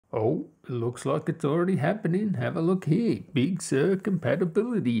Oh, it looks like it's already happening. Have a look here. Big Sur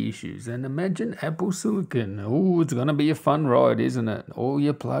compatibility issues. And imagine Apple Silicon. Oh, it's going to be a fun ride, isn't it? All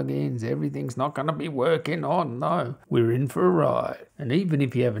your plugins, everything's not going to be working. Oh, no. We're in for a ride. And even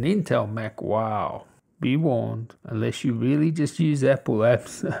if you have an Intel Mac, wow. Be warned. Unless you really just use Apple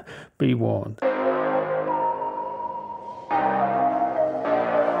apps, be warned.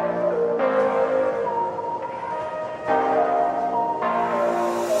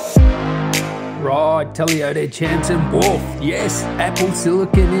 Right, Telio Chance and Wolf. Yes, Apple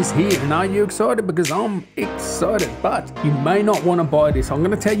Silicon is here. And are you excited? Because I'm excited. But you may not want to buy this. I'm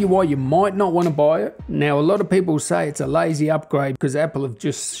going to tell you why you might not want to buy it. Now, a lot of people say it's a lazy upgrade because Apple have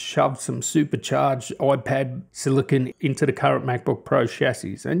just shoved some supercharged iPad Silicon into the current MacBook Pro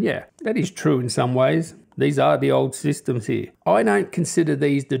chassis. And yeah, that is true in some ways. These are the old systems here. I don't consider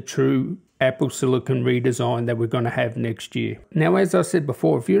these the true Apple Silicon redesign that we're going to have next year. Now, as I said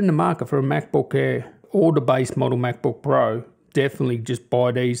before, if you're in the market for a MacBook Air or the base model MacBook Pro, definitely just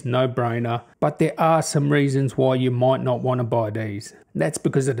buy these, no brainer. But there are some reasons why you might not want to buy these. That's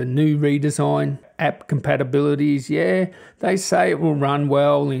because of the new redesign, app compatibilities. Yeah, they say it will run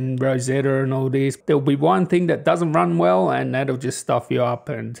well in Rosetta and all this. There'll be one thing that doesn't run well and that'll just stuff you up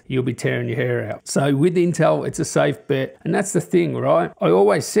and you'll be tearing your hair out. So with Intel, it's a safe bet. And that's the thing, right? I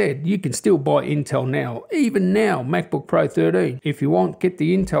always said you can still buy Intel now. Even now, MacBook Pro 13. If you want, get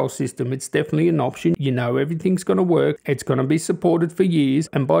the Intel system. It's definitely an option. You know everything's going to work. It's going to be supported for years.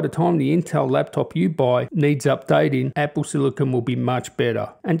 And by the time the Intel laptop you buy needs updating, Apple Silicon will be much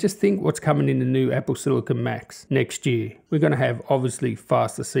better. And just think what's coming in the new Apple Silicon Macs next year. We're going to have obviously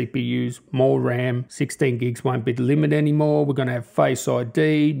faster CPUs, more RAM, 16 gigs won't be the limit anymore. We're going to have Face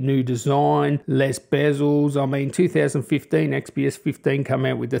ID, new design, less bezels. I mean, 2015, XPS 15 come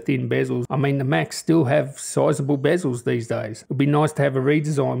out with the thin bezels. I mean, the Macs still have sizable bezels these days. It'd be nice to have a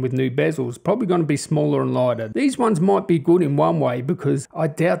redesign with new bezels. Probably going to be smaller and lighter. These ones might be good in one way because I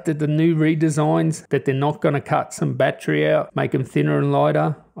doubt that the new redesigns that they're not going to cut some battery out, make them thinner and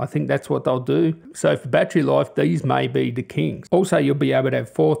lighter. I think that's what they'll do. So for battery life, these may be the kings. Also, you'll be able to have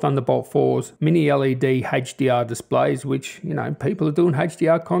 4 Thunderbolt 4s, mini LED HDR displays, which, you know, people are doing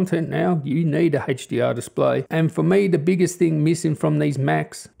HDR content now. You need a HDR display. And for me, the biggest thing missing from these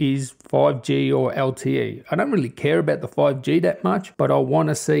Macs is 5G or LTE. I don't really care about the 5G that much, but I want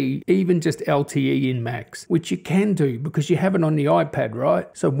to see even just LTE in Macs, which you can do because you have it on the iPad, right?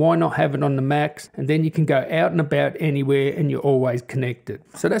 So why not have it on the Macs? And then you can go out and about anywhere and you're always connected.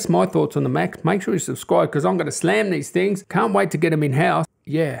 So that's my thoughts on the Mac. Make sure you subscribe because I'm going to slam these things. Can't wait to get them in-house.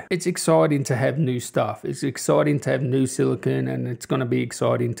 Yeah, it's exciting to have new stuff. It's exciting to have new silicon, and it's going to be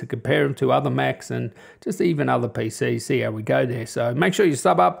exciting to compare them to other Macs and just even other PCs, see how we go there. So make sure you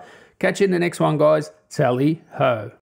sub up. Catch you in the next one, guys. Tally ho.